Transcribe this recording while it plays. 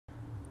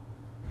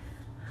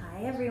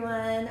Hi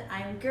everyone,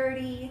 I'm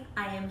Gertie.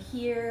 I am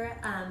here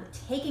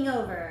taking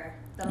over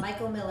the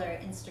Michael Miller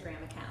Instagram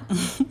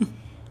account.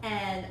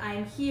 And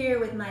I'm here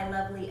with my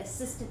lovely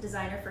assistant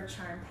designer for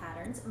Charm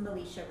Patterns,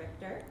 Melisha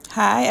Richter.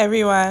 Hi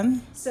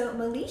everyone. So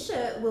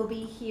Melisha will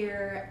be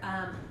here,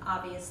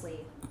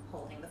 obviously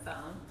holding the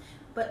phone,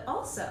 but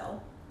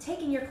also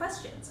taking your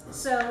questions.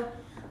 So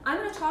I'm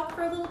going to talk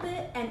for a little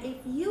bit, and if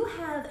you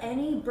have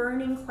any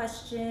burning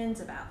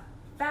questions about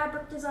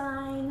fabric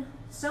design,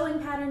 sewing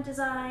pattern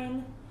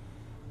design,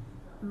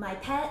 my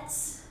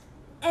pets,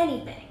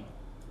 anything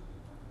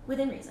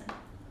within reason,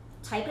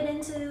 type it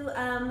into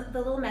the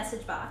little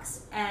message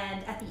box,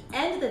 and at the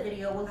end of the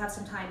video we'll have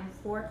some time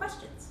for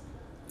questions.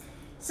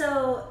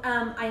 So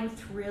I'm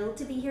thrilled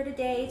to be here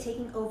today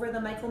taking over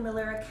the Michael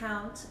Miller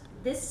account.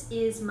 This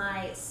is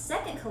my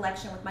second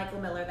collection with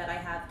Michael Miller that I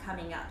have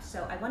coming up,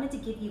 so I wanted to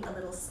give you a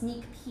little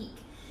sneak peek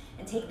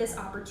and take this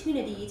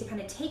opportunity to kind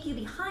of take you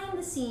behind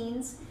the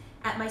scenes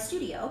at my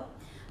studio.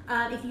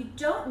 If you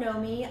don't know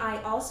me,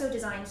 I also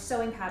design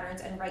sewing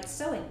patterns and write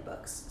sewing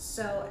books.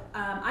 So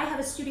I have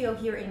a studio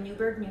here in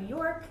Newburgh, New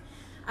York,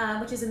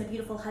 which is in the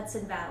beautiful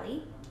Hudson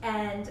Valley.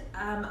 And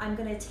I'm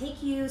going to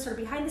take you sort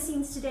of behind the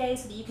scenes today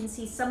so that you can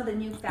see some of the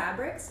new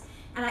fabrics.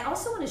 And I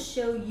also want to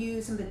show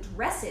you some of the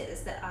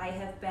dresses that I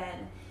have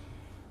been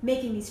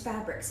making these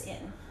fabrics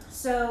in.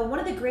 So one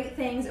of the great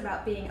things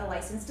about being a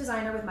licensed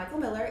designer with Michael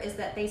Miller is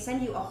that they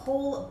send you a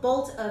whole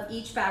bolt of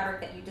each fabric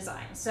that you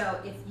design. So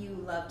if you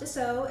love to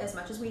sew as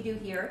much as we do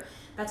here,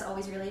 that's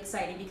always really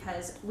exciting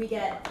because we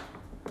get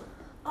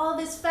all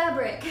this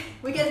fabric.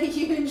 We get a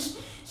huge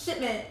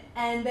shipment,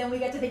 and then we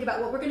get to think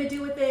about what we're going to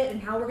do with it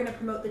and how we're going to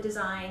promote the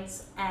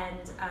designs and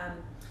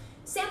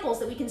samples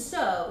that we can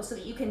sew so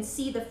that you can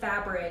see the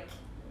fabric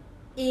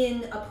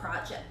in a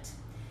project.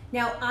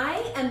 Now,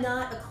 I am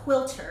not a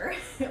quilter.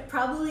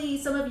 Probably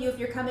some of you, if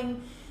you're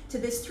coming to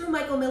this through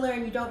Michael Miller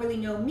and you don't really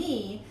know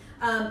me,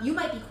 you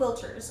might be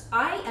quilters.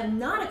 I am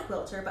not a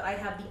quilter, but I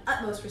have the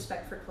utmost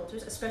respect for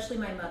quilters, especially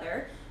my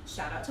mother.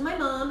 Shout out to my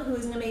mom, who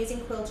is an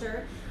amazing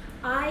quilter.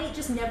 I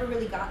just never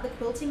really got the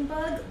quilting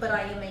bug, but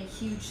I am a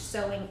huge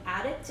sewing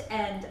addict,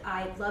 and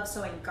I love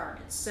sewing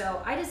garments.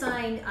 So I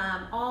design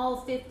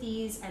all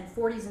 50s and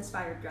 40s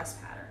inspired dress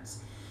patterns.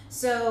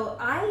 So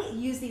I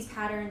use these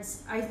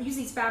patterns, I use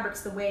these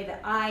fabrics the way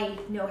that I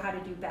know how to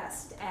do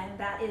best, and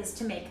that is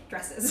to make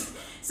dresses.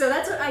 So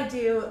that's what I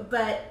do,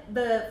 but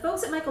the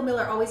folks at Michael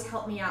Miller always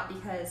help me out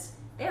because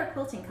they're a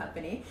quilting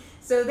company.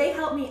 So they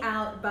help me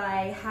out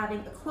by having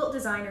a quilt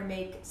designer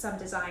make some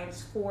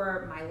designs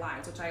for my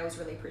lines, which I always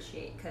really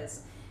appreciate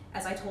because,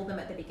 as I told them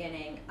at the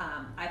beginning,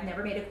 I've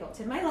never made a quilt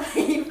in my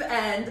life,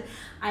 and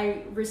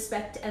I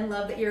respect and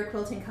love that you're a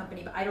quilting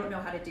company, but I don't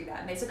know how to do that.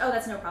 And they said, oh,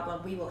 that's no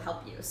problem, we will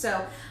help you.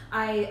 So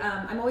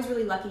I'm always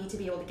really lucky to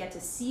be able to get to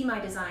see my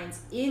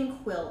designs in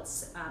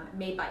quilts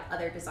made by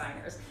other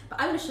designers. But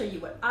I'm going to show you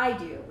what I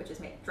do, which is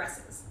make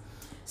dresses.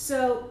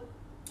 So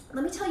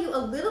let me tell you a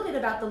little bit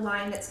about the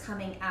line that's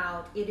coming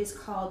out. It is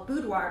called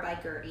Boudoir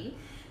by Gertie,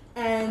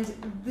 and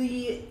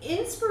the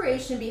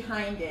inspiration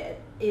behind it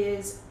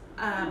is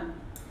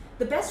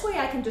the best way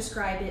I can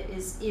describe it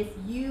is if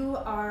you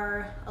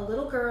are a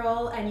little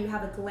girl and you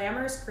have a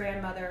glamorous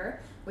grandmother,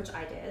 which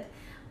I did,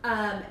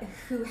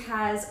 who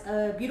has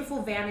a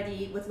beautiful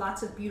vanity with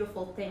lots of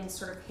beautiful things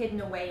sort of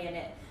hidden away in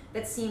it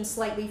that seems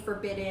slightly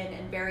forbidden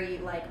and very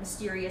like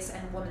mysterious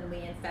and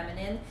womanly and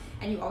feminine,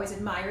 and you always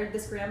admired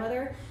this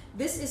grandmother.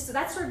 So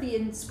that's sort of the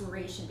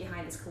inspiration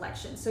behind this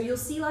collection. So you'll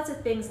see lots of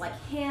things like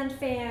hand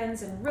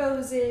fans and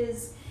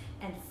roses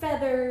and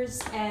feathers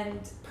and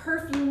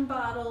perfume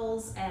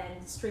bottles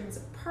and strings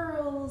of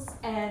pearls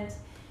and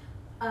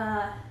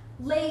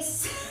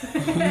lace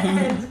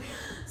and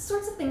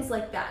sorts of things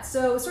like that.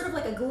 So sort of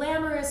like a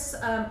glamorous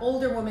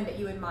older woman that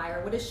you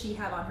admire. What does she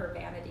have on her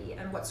vanity,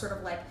 and what sort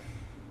of like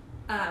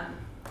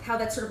how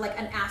that's sort of like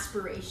an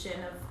aspiration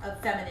of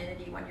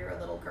femininity when you're a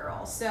little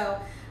girl. So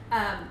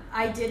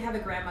I did have a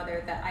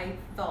grandmother that I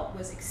felt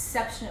was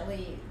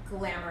exceptionally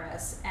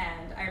glamorous,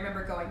 and I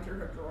remember going through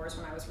her drawers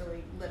when I was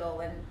really little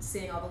and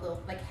seeing all the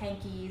little like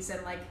hankies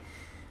and like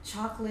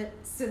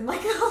chocolates and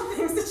like all the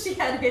things that she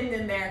had hidden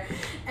in there.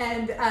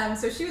 And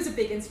so she was a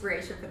big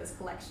inspiration for this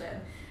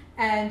collection.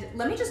 And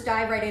let me just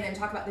dive right in and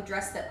talk about the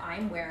dress that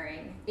I'm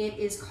wearing. It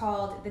is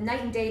called the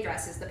Night and Day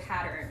dress is the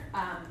pattern.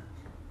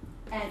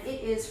 And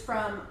it is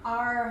from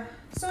our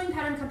sewing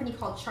pattern company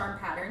called Charm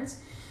Patterns.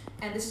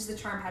 And this is the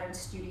Charm Patterns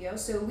studio.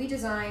 So we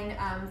design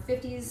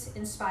 50s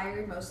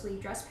inspired, mostly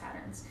dress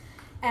patterns.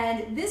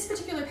 And this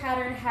particular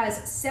pattern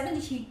has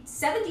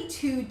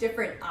 72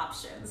 different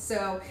options.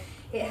 So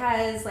it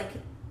has like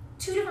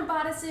 2 different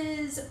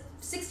bodices,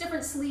 6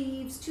 different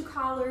sleeves, 2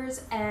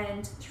 collars,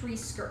 and 3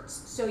 skirts.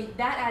 So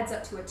that adds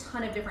up to a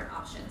ton of different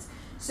options.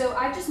 So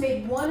I've just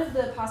made one of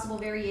the possible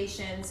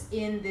variations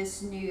in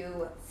this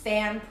new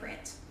fan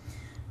print.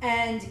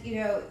 And, you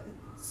know,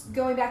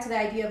 going back to the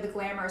idea of the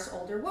glamorous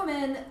older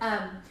woman,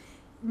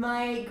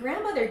 my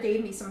grandmother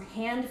gave me some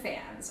hand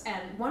fans,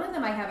 and one of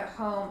them I have at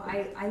home.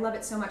 I love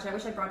it so much. I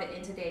wish I brought it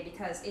in today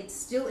because it's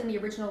still in the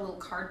original little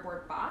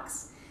cardboard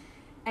box.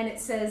 and it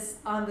says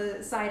on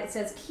the side, it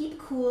says, "Keep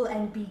cool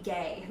and be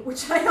gay,"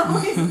 which I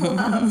always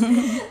loved.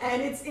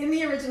 And it's in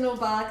the original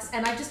box,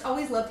 and I just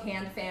always loved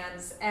hand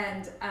fans,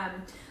 and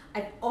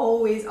I've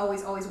always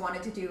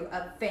wanted to do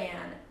a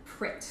fan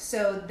print.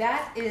 So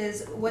that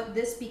is what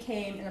this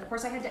became, and of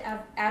course I had to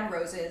add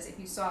roses. If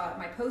you saw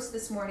my post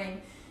this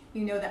morning,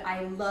 you know that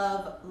I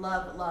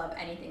love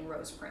anything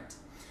rose print.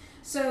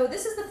 So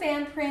this is the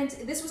fan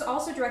print. This was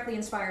also directly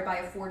inspired by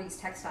a 40s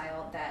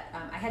textile that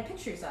I had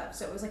pictures of.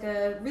 So it was like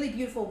a really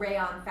beautiful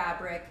rayon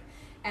fabric,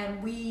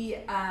 and we,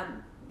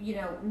 you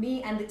know,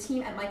 me and the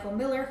team at Michael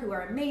Miller, who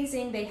are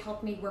amazing, they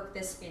helped me work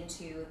this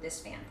into this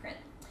fan print.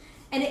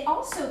 And it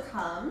also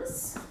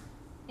comes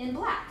in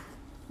black.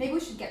 Maybe we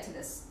should get to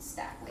this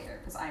stack later,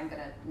 because I'm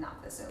gonna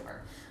knock this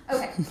over.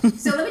 Okay,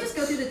 so let me just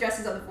go through the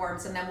dresses on the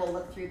forms, and then we'll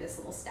look through this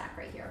little stack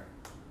right here.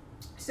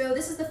 So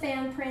this is the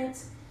fan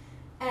print.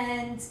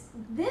 And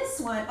this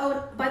one,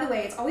 oh, by the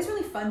way, it's always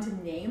really fun to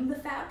name the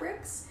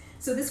fabrics.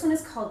 So this one is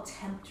called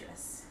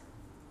Temptress.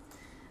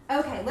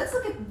 Okay, let's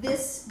look at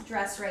this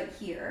dress right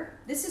here.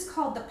 This is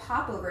called the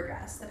Popover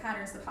Dress. The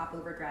pattern is the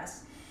Popover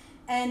Dress.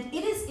 And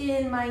it is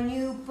in my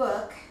new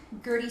book,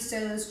 Gertie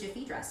Sews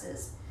Jiffy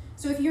Dresses.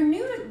 So if you're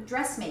new to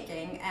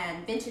dressmaking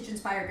and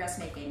vintage-inspired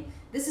dressmaking,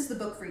 this is the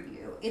book for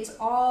you. It's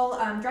all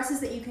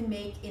dresses that you can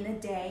make in a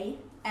day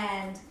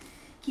and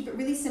keep it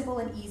really simple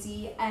and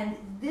easy. And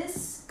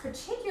this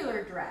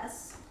particular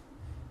dress,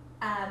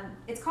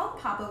 it's called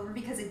Popover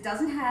because it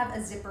doesn't have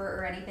a zipper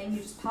or anything.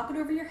 You just pop it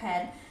over your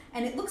head,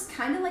 and it looks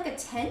kind of like a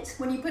tent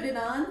when you put it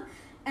on.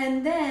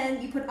 And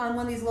then you put on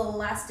one of these little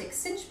elastic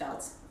cinch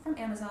belts from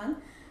Amazon,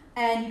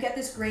 and you get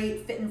this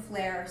great fit and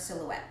flare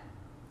silhouette.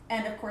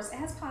 And of course it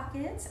has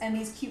pockets and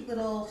these cute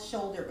little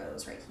shoulder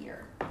bows right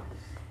here.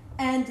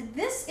 And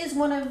this is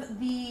one of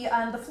the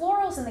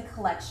florals in the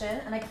collection,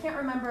 and I can't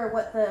remember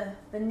what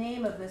the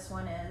name of this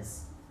one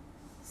is,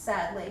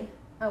 sadly.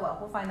 Oh well,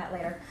 we'll find that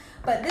later.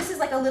 But this is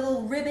like a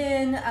little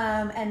ribbon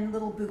and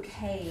little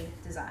bouquet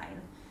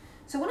design.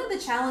 So one of the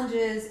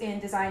challenges in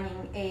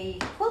designing a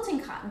quilting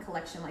cotton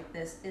collection like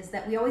this is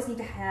that we always need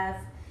to have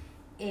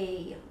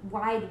a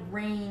wide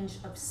range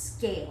of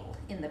scale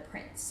in the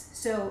prints.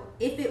 So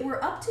if it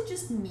were up to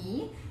just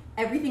me,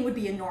 everything would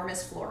be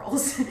enormous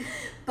florals,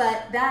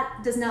 but that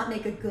does not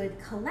make a good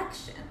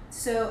collection.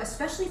 So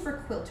especially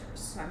for quilters,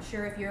 so I'm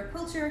sure if you're a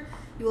quilter,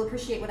 you will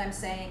appreciate what I'm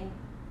saying,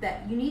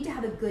 that you need to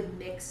have a good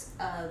mix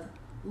of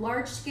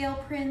large scale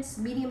prints,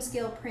 medium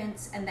scale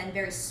prints, and then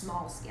very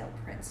small scale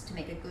prints to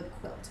make a good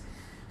quilt.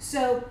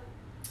 So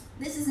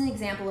this is an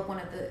example of one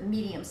of the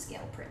medium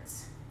scale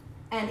prints.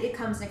 And it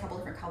comes in a couple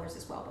different colors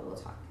as well, but we'll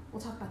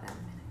talk about that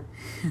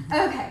in a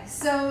minute. Okay,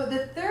 so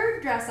the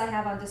third dress I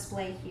have on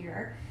display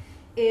here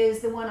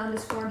is the one on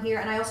this form here,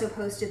 and I also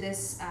posted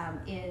this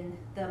in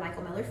the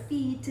Michael Miller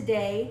feed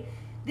today.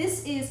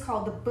 This is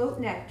called the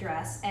Boatneck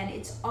Dress, and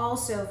it's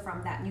also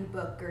from that new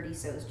book, Gertie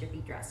Sews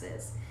Jiffy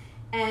Dresses.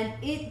 And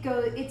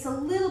it's a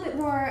little bit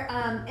more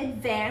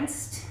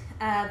advanced.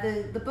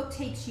 The book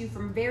takes you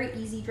from very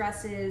easy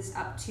dresses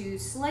up to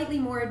slightly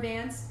more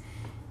advanced.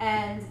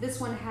 And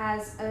this one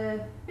has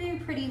a very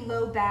pretty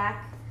low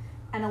back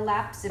and a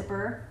lap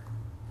zipper.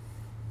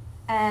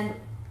 And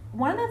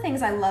one of the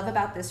things I love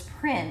about this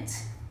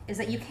print is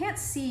that you can't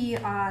see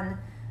on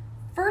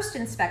first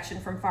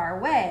inspection from far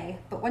away,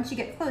 but once you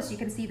get close, you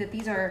can see that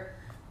these are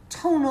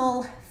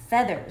tonal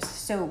feathers.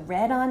 So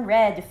red on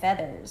red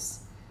feathers.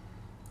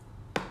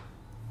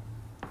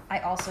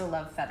 I also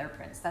love feather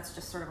prints. That's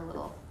just sort of a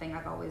little thing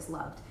I've always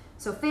loved.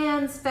 So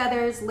fans,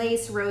 feathers,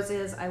 lace,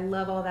 roses, I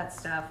love all that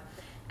stuff.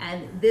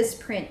 And this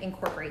print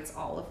incorporates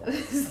all of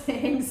those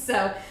things.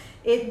 So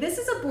this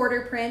is a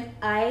border print.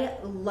 I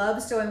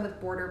love sewing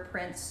with border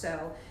prints.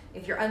 So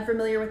if you're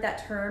unfamiliar with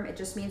that term, it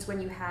just means when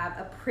you have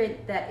a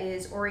print that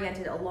is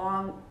oriented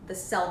along the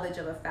selvage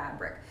of a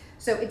fabric.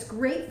 So it's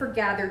great for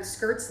gathered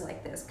skirts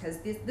like this, because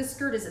this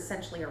skirt is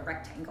essentially a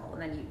rectangle,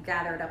 and then you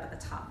gather it up at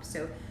the top.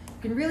 So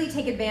you can really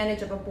take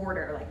advantage of a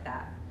border like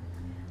that.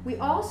 We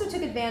also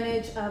took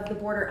advantage of the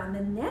border on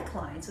the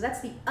neckline. So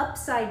that's the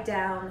upside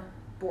down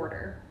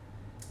border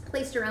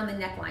placed around the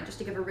neckline, just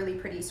to give a really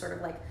pretty sort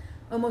of like,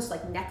 almost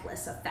like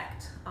necklace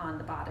effect on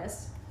the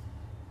bodice.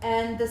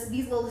 And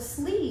these little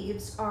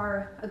sleeves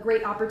are a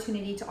great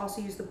opportunity to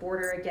also use the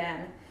border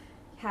again,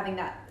 having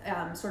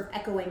that sort of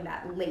echoing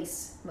that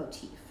lace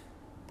motif.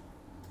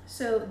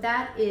 So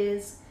that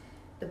is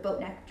the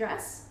Boatneck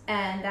dress,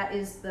 and that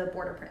is the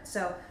border print.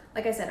 So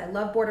like I said, I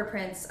love border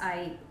prints.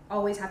 I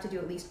always have to do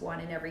at least one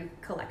in every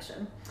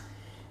collection.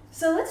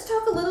 So let's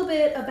talk a little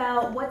bit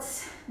about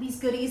what's these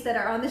goodies that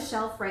are on the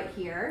shelf right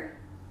here.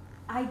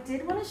 I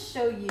did want to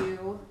show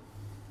you,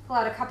 pull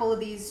out a couple of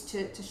these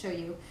to show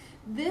you.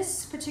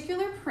 This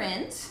particular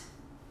print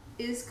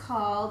is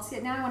called,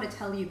 see, now I want to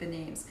tell you the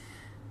names.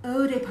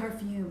 Eau de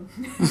Parfum.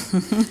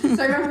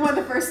 So I remember one of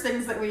the first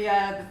things that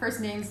the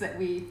first names that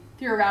we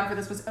threw around for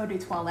this was Eau de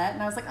Toilette,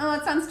 and I was like, oh,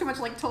 it sounds too much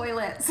like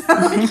toilet, so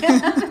we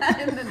can't have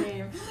that in the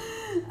name.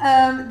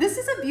 This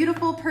is a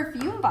beautiful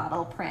perfume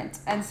bottle print,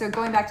 and so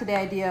going back to the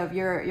idea of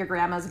your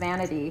grandma's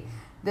vanity,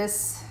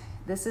 this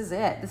this is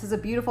it. This is a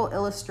beautiful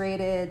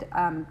illustrated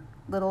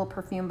little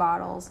perfume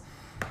bottles.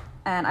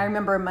 And I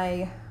remember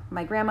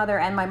my grandmother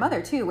and my mother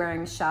too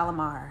wearing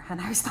Shalimar, and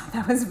I always thought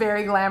that was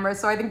very glamorous.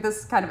 So I think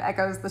this kind of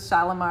echoes the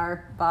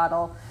Shalimar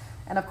bottle.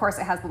 And of course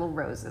it has little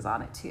roses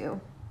on it too.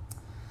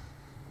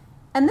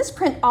 And this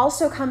print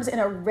also comes in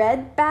a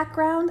red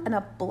background and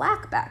a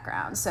black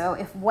background. So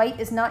if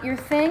white is not your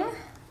thing,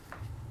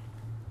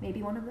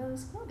 maybe one of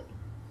those will be.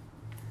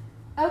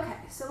 Okay,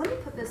 so let me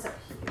put this up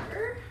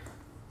here.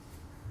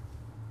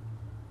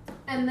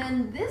 And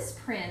then this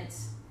print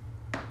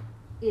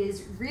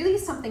is really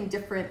something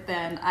different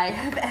than I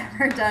have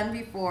ever done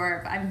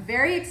before. I'm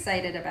very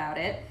excited about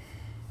it.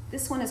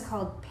 This one is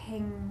called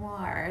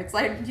Peignoir. It's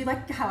like, do you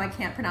like how I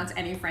can't pronounce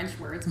any French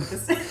words, but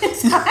this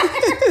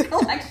entire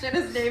collection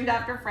is named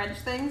after French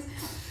things?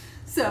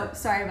 So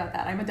sorry about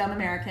that. I'm a dumb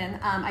American.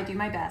 I do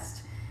my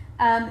best.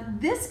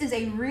 This is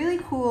a really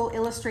cool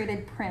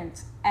illustrated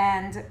print.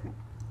 And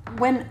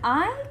when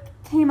I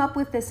came up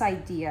with this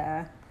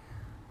idea,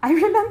 I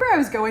remember I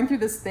was going through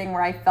this thing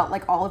where I felt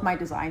like all of my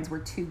designs were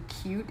too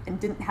cute and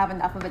didn't have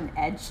enough of an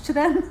edge to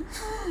them.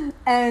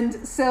 And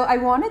so I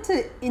wanted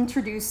to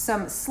introduce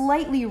some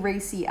slightly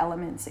racy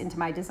elements into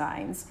my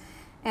designs.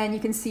 And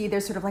you can see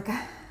there's sort of like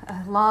a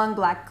long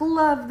black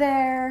glove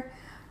there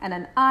and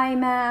an eye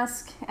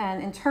mask,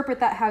 and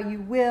interpret that how you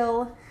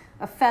will,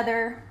 a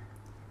feather.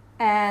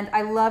 And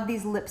I love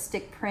these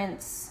lipstick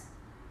prints.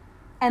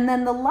 And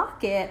then the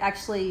locket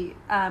actually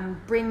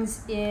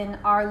brings in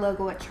our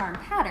logo at Charm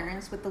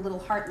Patterns with the little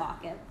heart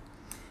locket.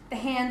 The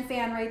hand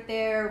fan right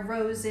there,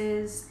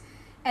 roses,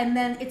 and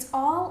then it's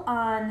all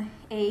on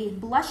a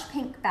blush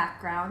pink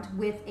background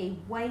with a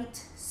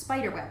white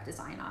spiderweb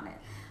design on it.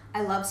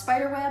 I love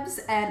spiderwebs,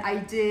 and I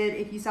did,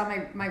 if you saw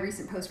my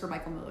recent post for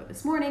Michael Miller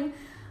this morning,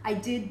 I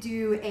did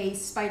do a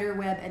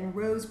spiderweb and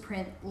rose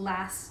print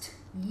last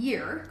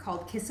year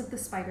called Kiss of the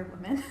Spider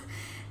Woman.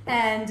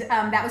 And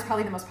that was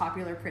probably the most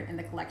popular print in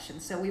the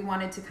collection. So we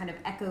wanted to kind of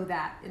echo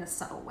that in a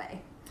subtle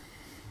way.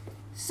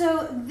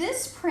 So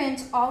this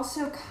print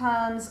also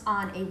comes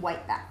on a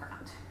white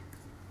background.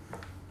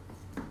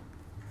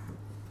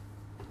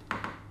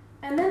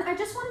 And then I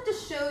just wanted to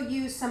show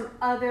you some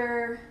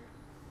other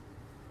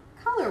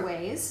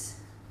colorways.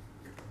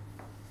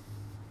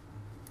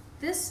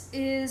 This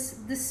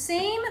is the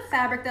same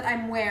fabric that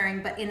I'm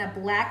wearing, but in a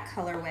black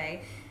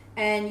colorway.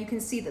 And you can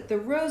see that the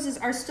roses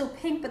are still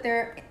pink, but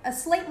they're a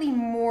slightly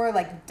more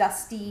like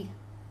dusty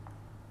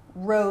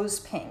rose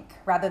pink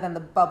rather than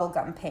the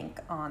bubblegum pink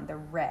on the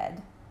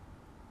red.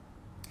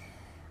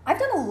 I've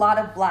done a lot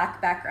of black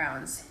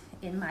backgrounds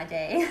in my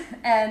day,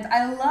 and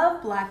I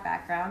love black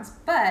backgrounds,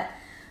 but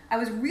I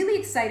was really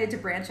excited to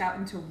branch out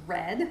into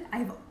red.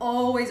 I've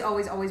always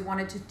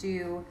wanted to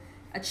do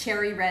a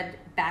cherry red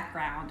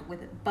background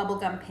with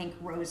bubblegum pink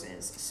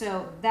roses.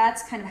 So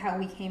that's kind of how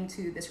we came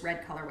to this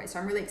red colorway. So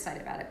I'm really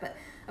excited about it. But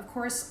of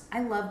course,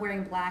 I love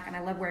wearing black, and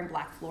I love wearing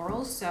black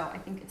florals. So I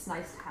think it's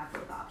nice to have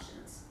both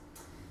options.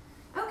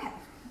 Okay,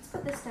 let's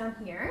put this down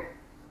here.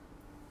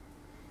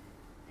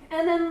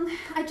 And then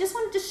I just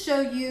wanted to show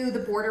you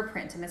the border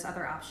print in this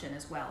other option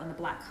as well in the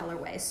black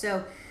colorway.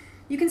 So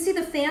you can see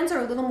the fans are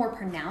a little more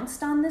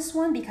pronounced on this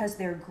one because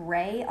they're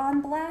gray on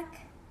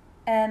black.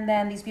 And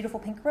then these beautiful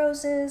pink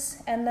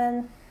roses, and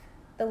then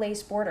the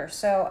lace border.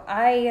 So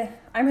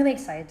I'm really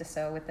excited to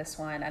sew with this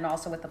one, and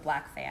also with the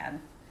black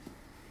fan.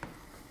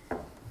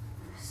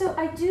 So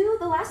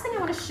the last thing I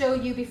want to show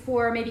you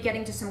before maybe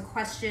getting to some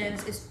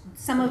questions is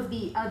some of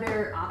the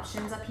other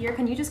options up here.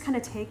 Can you just kind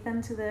of take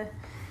them to the,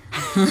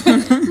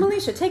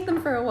 Melisha, take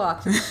them for a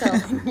walk to the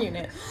shelving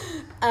unit.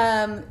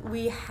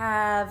 We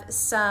have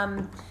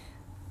some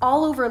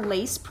all over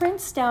lace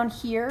prints down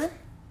here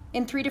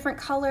in 3 different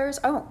colors.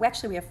 Oh,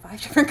 actually we have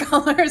 5 different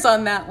colors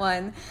on that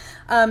one.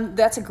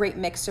 That's a great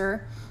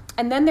mixer.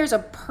 And then there's a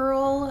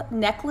pearl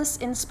necklace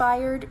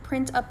inspired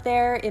print up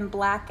there in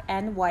black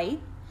and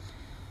white.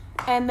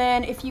 And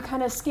then if you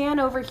kind of scan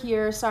over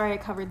here, sorry I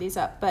covered these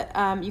up, but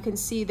you can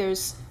see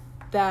there's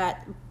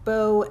that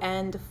bow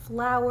and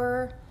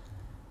flower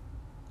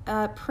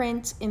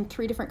print in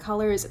 3 different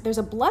colors. There's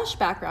a blush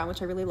background,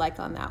 which I really like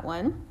on that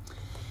one.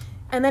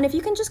 And then if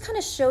you can just kind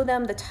of show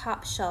them the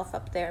top shelf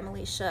up there,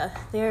 Melisha,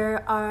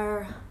 there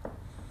are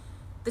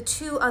the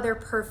 2 other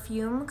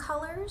perfume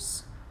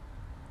colors,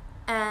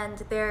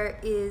 and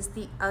there is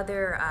the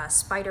other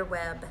spider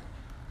web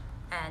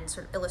and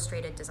sort of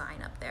illustrated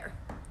design up there.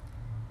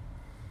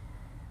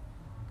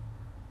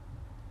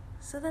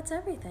 So that's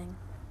everything.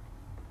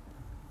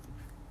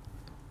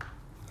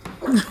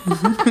 Thank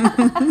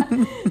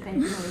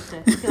you,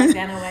 Melisha. I feel like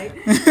Vanna White.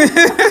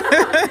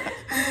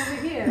 I'm over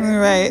here.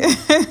 Right.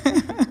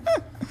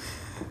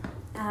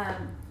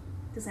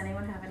 Does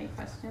anyone have any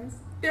questions?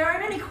 There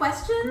aren't any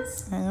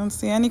questions? I don't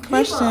see any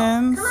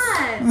questions. People,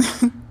 come on.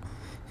 If you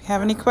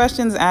have any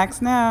questions,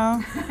 ask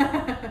now.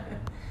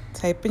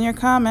 Type in your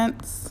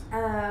comments.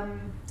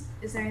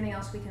 Is there anything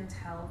else we can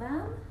tell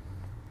them?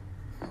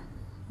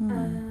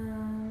 No.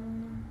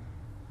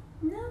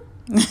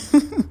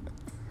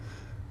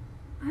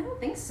 I don't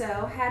think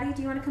so. Hattie,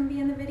 do you want to come be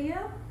in the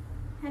video?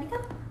 Hattie,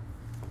 come.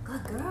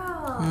 Good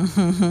girl.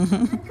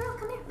 Good girl,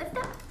 come here, lift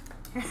up.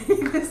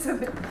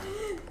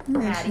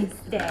 Hattie,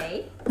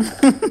 stay.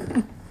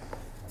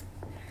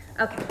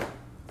 Okay,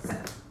 so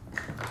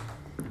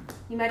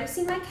you might have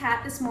seen my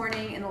cat this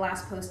morning in the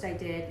last post I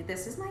did.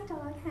 This is my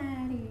dog,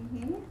 Hattie.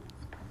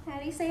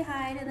 Hattie, say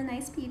hi to the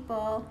nice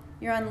people.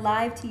 You're on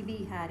live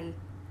TV, Hattie.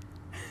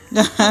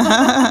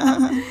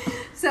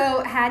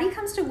 So Hattie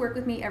comes to work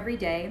with me every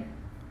day,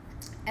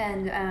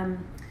 and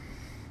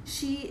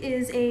she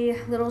is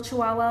a little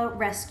Chihuahua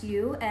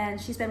rescue,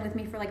 and she's been with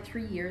me for like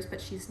 3 years,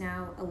 but she's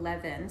now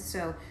 11.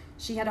 So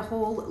she had a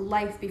whole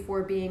life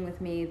before being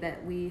with me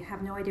that we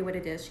have no idea what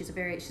it is. She's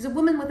a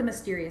woman with a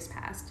mysterious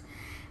past.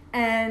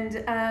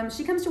 And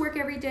she comes to work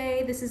every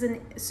day.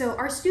 So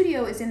our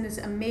studio is in this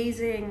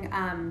amazing,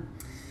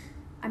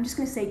 I'm just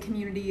going to say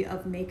community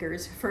of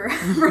makers for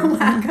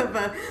lack of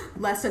a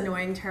less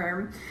annoying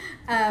term.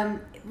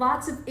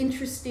 Lots of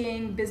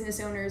interesting business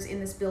owners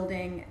in this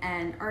building,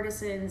 and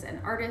artisans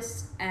and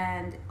artists,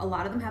 and a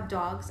lot of them have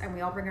dogs, and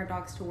we all bring our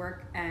dogs to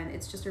work, and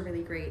it's just a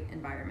really great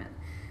environment.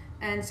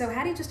 And so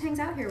Hattie just hangs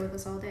out here with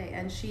us all day,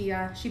 and she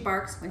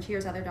barks when she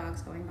hears other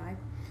dogs going by.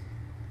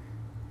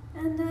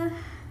 And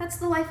that's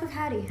the life of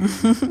Hattie.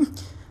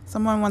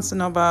 Someone wants to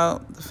know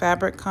about the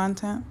fabric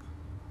content.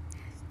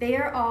 They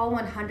are all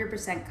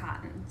 100%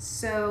 cotton.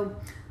 So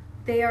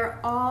they are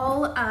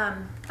all,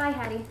 bye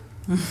Hattie.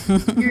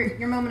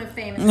 Your moment of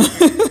fame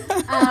is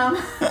over.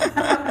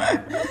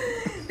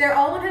 They're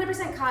all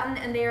 100% cotton,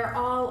 and they are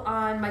all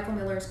on Michael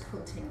Miller's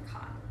quilting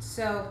cotton.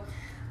 So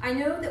I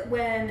know that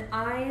when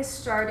I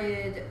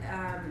started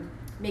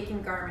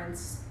making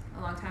garments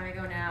a long time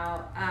ago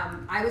now,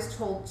 I was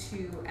told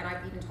to, and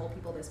I've even told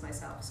people this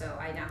myself, so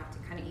I now have to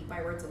kind of eat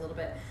my words a little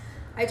bit.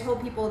 I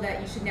told people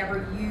that you should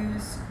never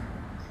use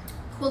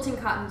quilting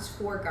cottons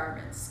for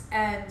garments,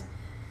 and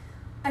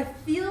I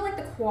feel like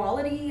the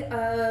quality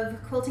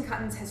of quilting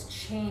cottons has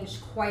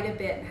changed quite a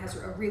bit and has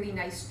a really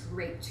nice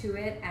drape to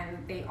it, and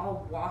they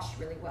all wash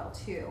really well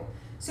too.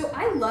 So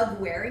I love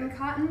wearing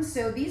cotton,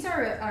 so these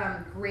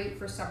are great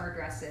for summer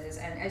dresses,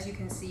 and as you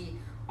can see,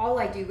 all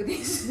I do with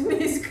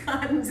these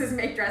cottons is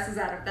make dresses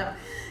out of them.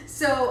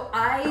 So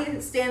I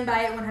stand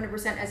by it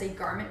 100% as a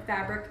garment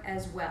fabric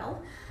as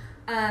well.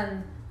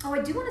 Oh, I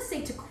do want to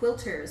say to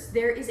quilters,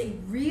 there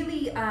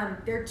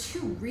are two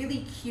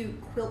really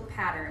cute quilt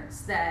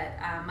patterns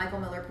that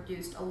Michael Miller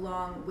produced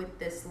along with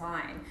this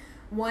line.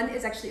 One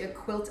is actually a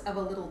quilt of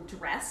a little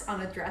dress on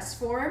a dress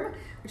form,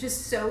 which is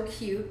so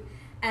cute.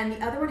 And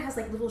the other one has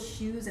like little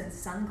shoes and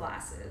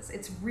sunglasses.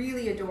 It's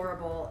really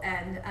adorable,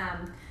 and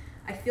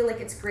I feel like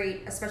it's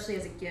great, especially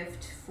as a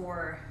gift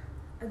for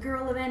a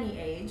girl of any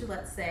age,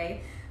 let's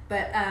say.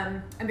 But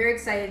I'm very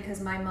excited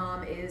because my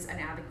mom is an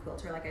avid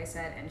quilter, like I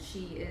said, and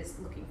she is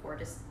looking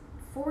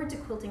forward to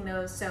quilting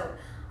those. So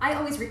I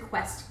always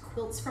request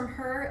quilts from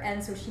her,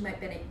 and so she might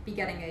be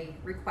getting a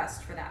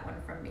request for that one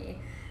from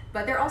me.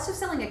 But they're also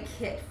selling a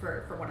kit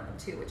for one of them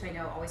too, which I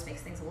know always makes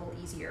things a little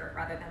easier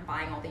rather than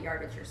buying all the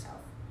yardage yourself.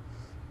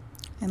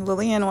 And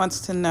Lillian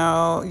wants to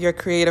know your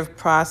creative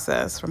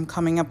process from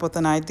coming up with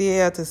an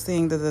idea to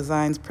seeing the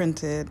designs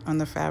printed on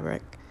the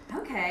fabric.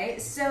 Okay,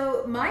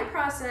 so my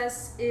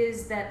process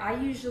is that I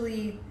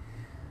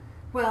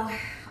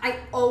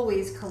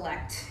always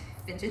collect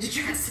vintage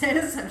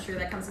dresses. I'm sure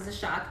that comes as a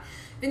shock.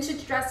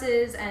 Vintage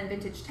dresses and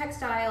vintage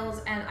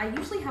textiles, and I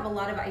usually have a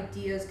lot of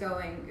ideas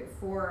going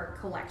for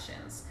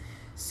collections.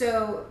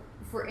 So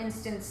for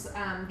instance,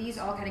 these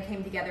all kind of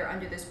came together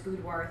under this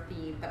boudoir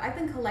theme, but I've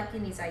been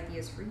collecting these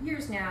ideas for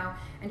years now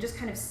and just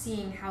kind of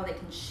seeing how they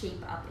can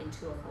shape up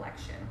into a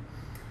collection.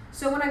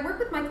 So when I work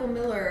with Michael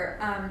Miller,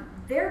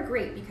 they're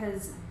great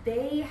because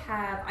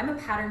I'm a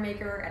pattern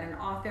maker and an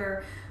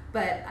author,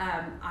 but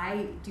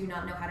I do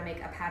not know how to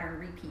make a pattern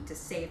repeat to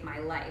save my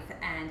life.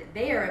 And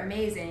they are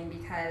amazing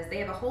because they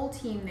have a whole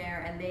team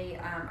there, and they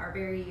are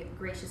very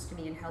gracious to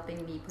me in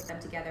helping me put them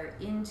together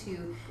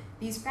into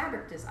these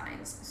fabric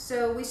designs.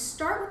 So we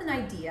start with an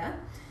idea,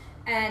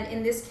 and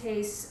in this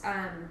case,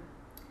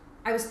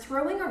 I was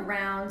throwing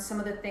around some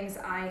of the things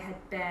I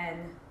had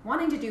been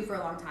wanting to do for a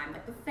long time,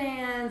 like the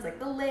fans, like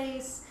the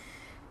lace,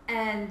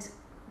 and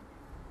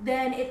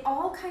then it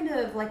all kind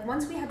of, like,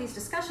 once we had these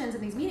discussions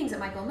and these meetings at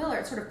Michael Miller,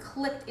 it sort of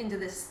clicked into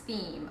this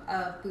theme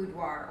of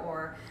boudoir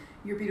or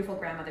your beautiful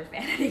grandmother's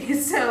vanity.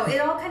 So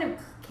it all kind of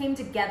came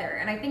together,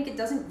 and I think it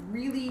doesn't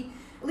really,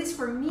 at least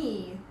for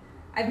me,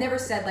 I've never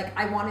said, like,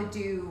 I want to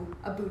do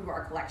a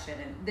boudoir collection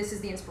and this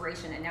is the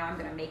inspiration and now I'm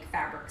going to make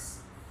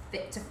fabrics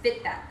to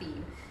fit that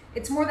theme.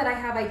 It's more that I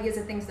have ideas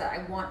of things that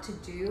I want to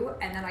do,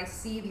 and then I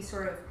see these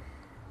sort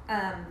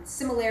of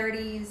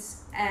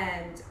similarities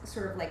and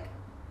sort of like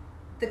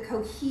the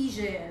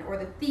cohesion or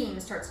the theme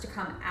starts to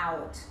come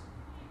out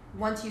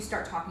once you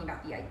start talking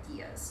about the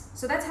ideas.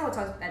 So that's how it's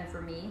always been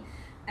for me.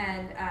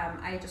 And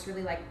I just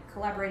really like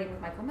collaborating with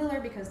Michael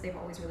Miller because they've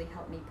always really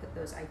helped me put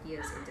those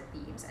ideas into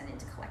themes and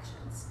into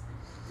collections.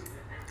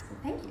 So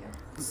thank you.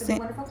 It's been a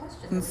wonderful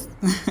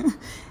question.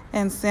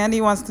 And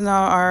Sandy wants to know,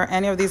 are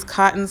any of these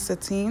cotton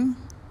sateen?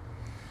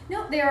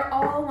 No, they are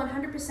all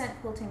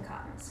 100% quilting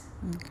cottons.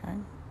 Okay.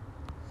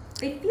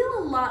 They feel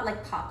a lot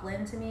like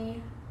poplin to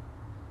me.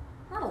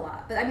 Not a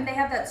lot, but I mean they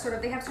have sort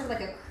of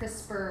like a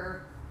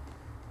crisper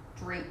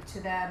drape to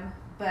them,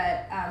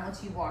 but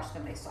once you wash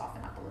them, they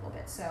soften up a little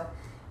bit. So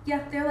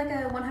yeah, they're like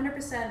a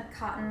 100%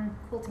 cotton,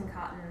 quilting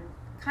cotton,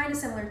 kind of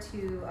similar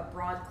to a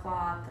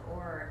broadcloth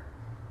or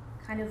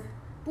kind of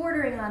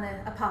bordering on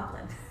a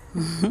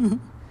poplin.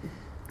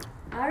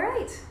 All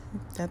right.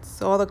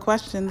 That's all the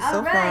questions so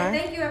All right. far.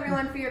 Thank you,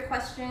 everyone, for your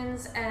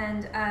questions,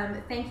 and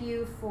thank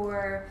you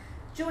for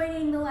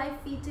joining the live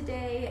feed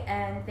today,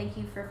 and thank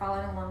you for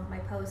following along with my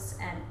posts,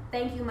 and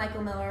thank you,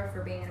 Michael Miller,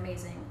 for being an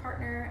amazing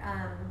partner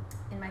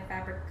in my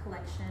fabric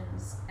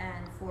collections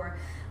and for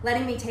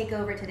letting me take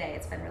over today.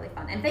 It's been really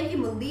fun. And thank you,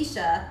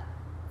 Melisha,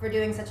 for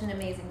doing such an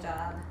amazing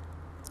job.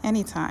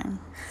 Anytime.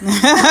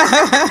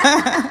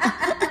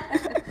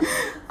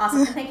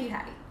 Awesome. And thank you,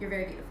 Hattie. You're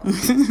very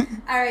beautiful.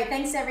 All right.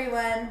 Thanks,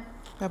 everyone.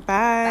 Bye-bye.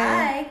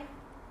 Bye.